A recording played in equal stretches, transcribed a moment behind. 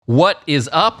What is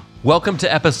up? Welcome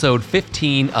to episode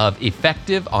 15 of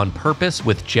Effective on Purpose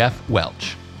with Jeff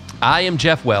Welch. I am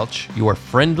Jeff Welch, your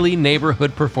friendly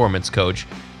neighborhood performance coach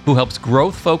who helps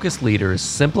growth-focused leaders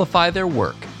simplify their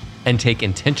work and take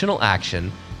intentional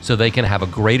action so they can have a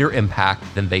greater impact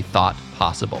than they thought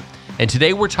possible. And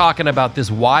today we're talking about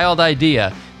this wild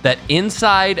idea that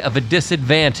inside of a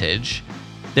disadvantage,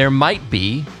 there might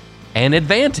be an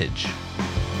advantage.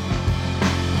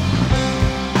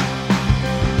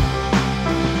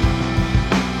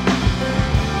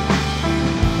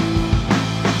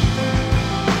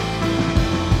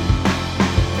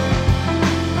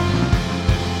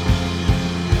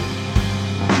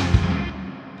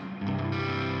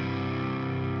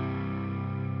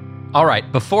 All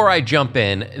right, before I jump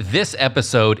in, this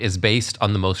episode is based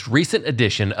on the most recent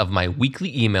edition of my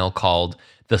weekly email called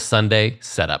The Sunday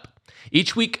Setup.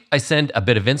 Each week, I send a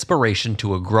bit of inspiration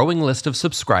to a growing list of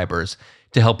subscribers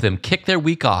to help them kick their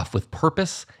week off with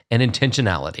purpose and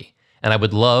intentionality. And I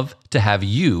would love to have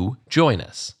you join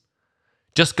us.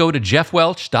 Just go to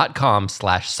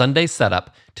jeffwelch.com/Sunday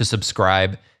Setup to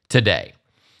subscribe today.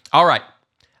 All right.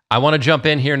 I want to jump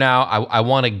in here now. I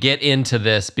want to get into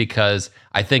this because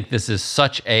I think this is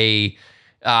such a,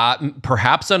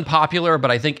 perhaps unpopular,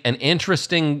 but I think an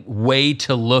interesting way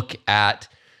to look at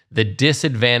the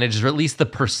disadvantages, or at least the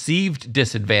perceived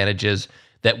disadvantages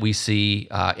that we see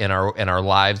in our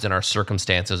lives, in our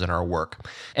circumstances, in our work.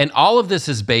 And all of this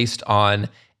is based on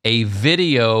a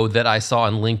video that I saw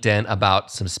on LinkedIn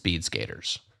about some speed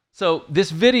skaters. So this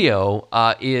video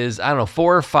is, 4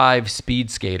 or 5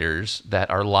 speed skaters that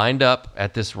are lined up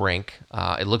at this rink.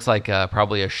 It looks like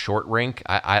probably a short rink.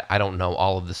 I don't know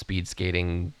all of the speed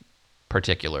skating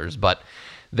particulars, but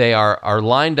they are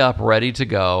lined up ready to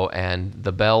go, and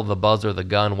the bell, the buzzer, the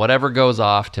gun, whatever goes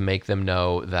off to make them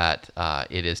know that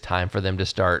it is time for them to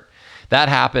start. That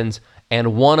happens,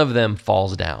 and one of them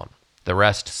falls down. The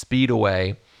rest speed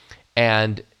away,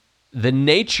 and the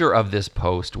nature of this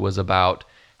post was about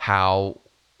how,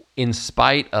 in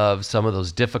spite of some of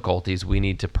those difficulties, we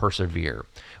need to persevere.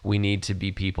 We need to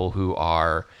be people who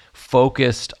are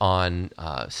focused on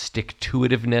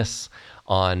stick-to-itiveness,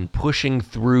 on pushing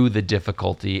through the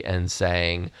difficulty and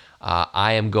saying,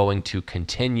 I am going to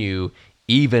continue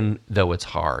even though it's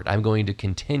hard. I'm going to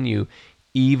continue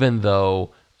even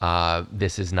though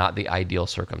this is not the ideal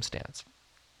circumstance.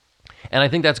 And I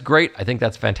think that's great. I think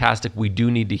that's fantastic. We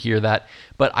do need to hear that.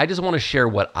 But I just want to share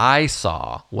what I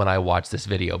saw when I watched this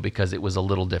video because it was a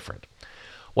little different.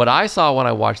 What I saw when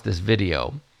I watched this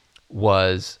video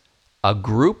was a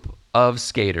group of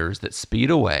skaters that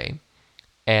speed away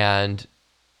and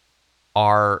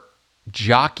are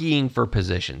jockeying for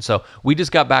position. So we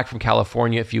just got back from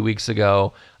California a few weeks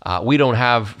ago. We don't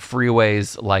have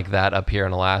freeways like that up here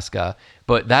in Alaska,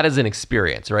 but that is an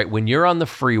experience, right? When you're on the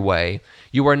freeway,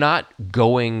 you are not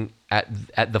going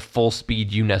at the full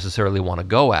speed you necessarily want to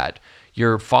go at.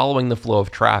 You're following the flow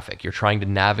of traffic. You're trying to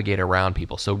navigate around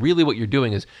people. So really what you're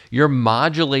doing is you're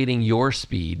modulating your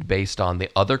speed based on the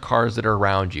other cars that are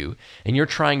around you, and you're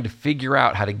trying to figure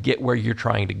out how to get where you're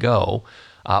trying to go,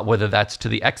 whether that's to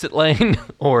the exit lane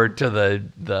or to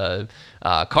the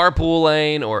carpool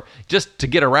lane or just to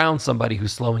get around somebody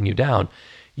who's slowing you down.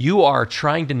 You are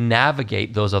trying to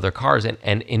navigate those other cars,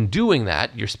 and in doing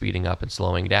that, you're speeding up and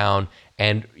slowing down,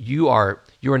 and you're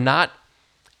not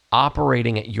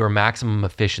operating at your maximum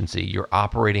efficiency. You're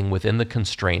operating within the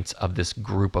constraints of this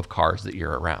group of cars that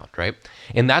you're around, right?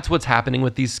 And that's what's happening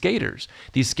with these skaters.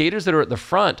 These skaters that are at the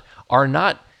front are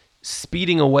not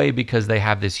speeding away because they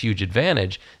have this huge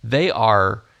advantage. They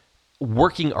are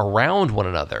working around one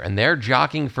another, and they're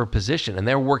jockeying for position, and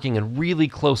they're working in really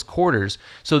close quarters.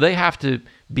 So they have to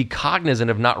be cognizant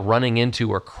of not running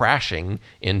into or crashing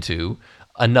into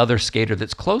another skater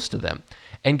that's close to them.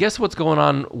 And guess what's going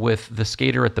on with the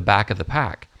skater at the back of the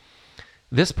pack?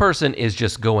 This person is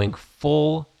just going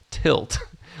full tilt.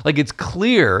 Like, it's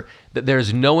clear that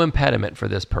there's no impediment for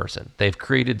this person. They've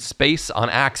created space on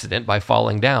accident by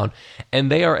falling down,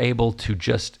 and they are able to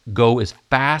just go as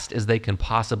fast as they can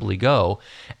possibly go.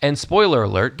 And spoiler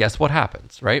alert, guess what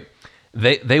happens, right?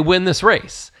 They win this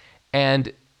race.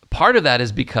 And part of that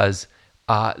is because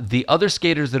the other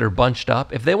skaters that are bunched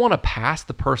up, if they want to pass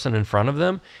the person in front of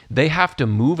them, they have to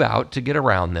move out to get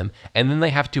around them, and then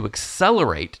they have to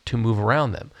accelerate to move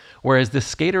around them. Whereas the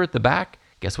skater at the back,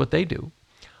 guess what they do?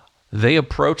 They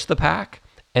approach the pack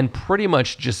and pretty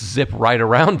much just zip right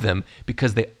around them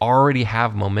because they already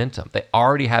have momentum. They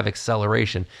already have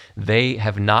acceleration. They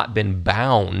have not been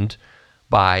bound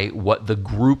by what the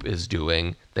group is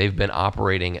doing. They've been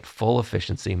operating at full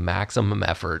efficiency, maximum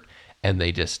effort, and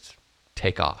they just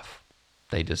take off.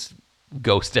 They just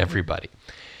ghost everybody.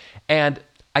 And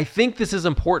I think this is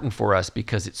important for us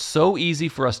because it's so easy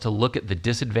for us to look at the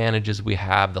disadvantages we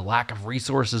have, the lack of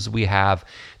resources we have,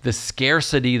 the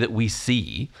scarcity that we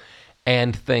see,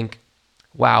 and think,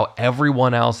 wow,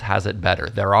 everyone else has it better.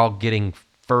 They're all getting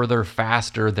further,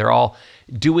 faster. They're all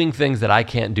doing things that I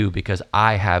can't do because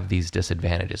I have these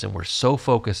disadvantages. And we're so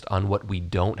focused on what we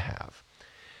don't have.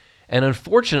 And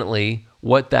unfortunately,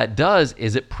 what that does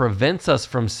is it prevents us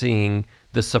from seeing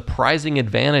the surprising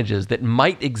advantages that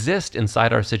might exist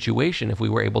inside our situation if we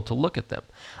were able to look at them.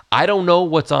 I don't know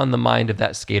what's on the mind of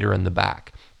that skater in the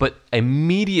back, but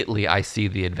immediately I see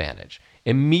the advantage.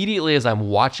 Immediately as I'm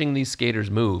watching these skaters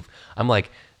move, I'm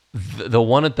like, the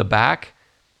one at the back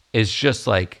is just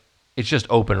like, it's just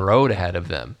open road ahead of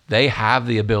them. They have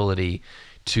the ability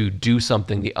to do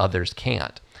something the others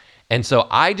can't. And so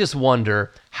I just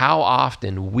wonder how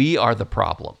often we are the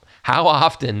problem. How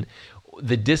often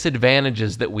the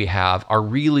disadvantages that we have are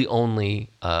really only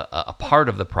a part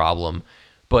of the problem,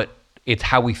 but it's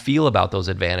how we feel about those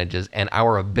advantages and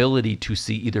our ability to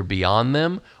see either beyond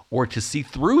them or to see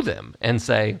through them and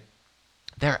say,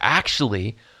 there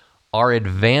actually are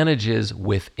advantages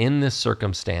within this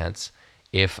circumstance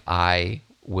if I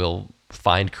will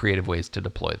find creative ways to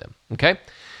deploy them. Okay?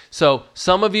 So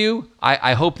some of you,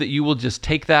 I hope that you will just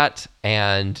take that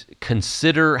and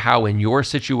consider how in your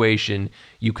situation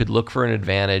you could look for an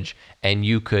advantage and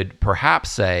you could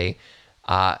perhaps say,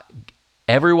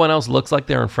 everyone else looks like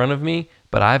they're in front of me,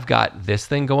 but I've got this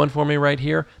thing going for me right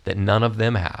here that none of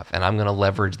them have, and I'm going to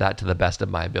leverage that to the best of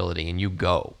my ability, and you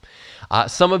go.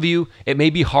 Some of you, it may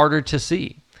be harder to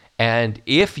see. And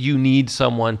if you need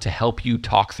someone to help you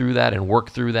talk through that and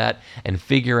work through that and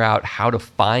figure out how to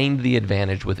find the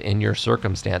advantage within your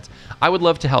circumstance, I would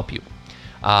love to help you.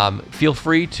 Feel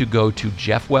free to go to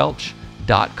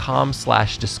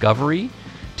jeffwelch.com/discovery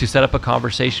to set up a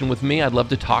conversation with me. I'd love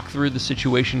to talk through the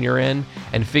situation you're in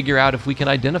and figure out if we can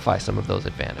identify some of those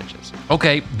advantages.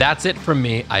 Okay, that's it from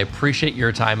me. I appreciate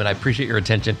your time and I appreciate your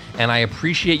attention, and I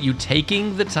appreciate you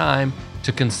taking the time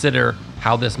to consider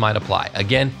how this might apply.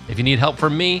 Again, if you need help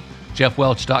from me,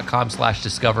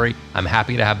 jeffwelch.com/discovery. I'm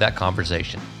happy to have that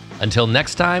conversation. Until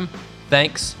next time,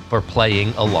 thanks for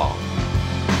playing along.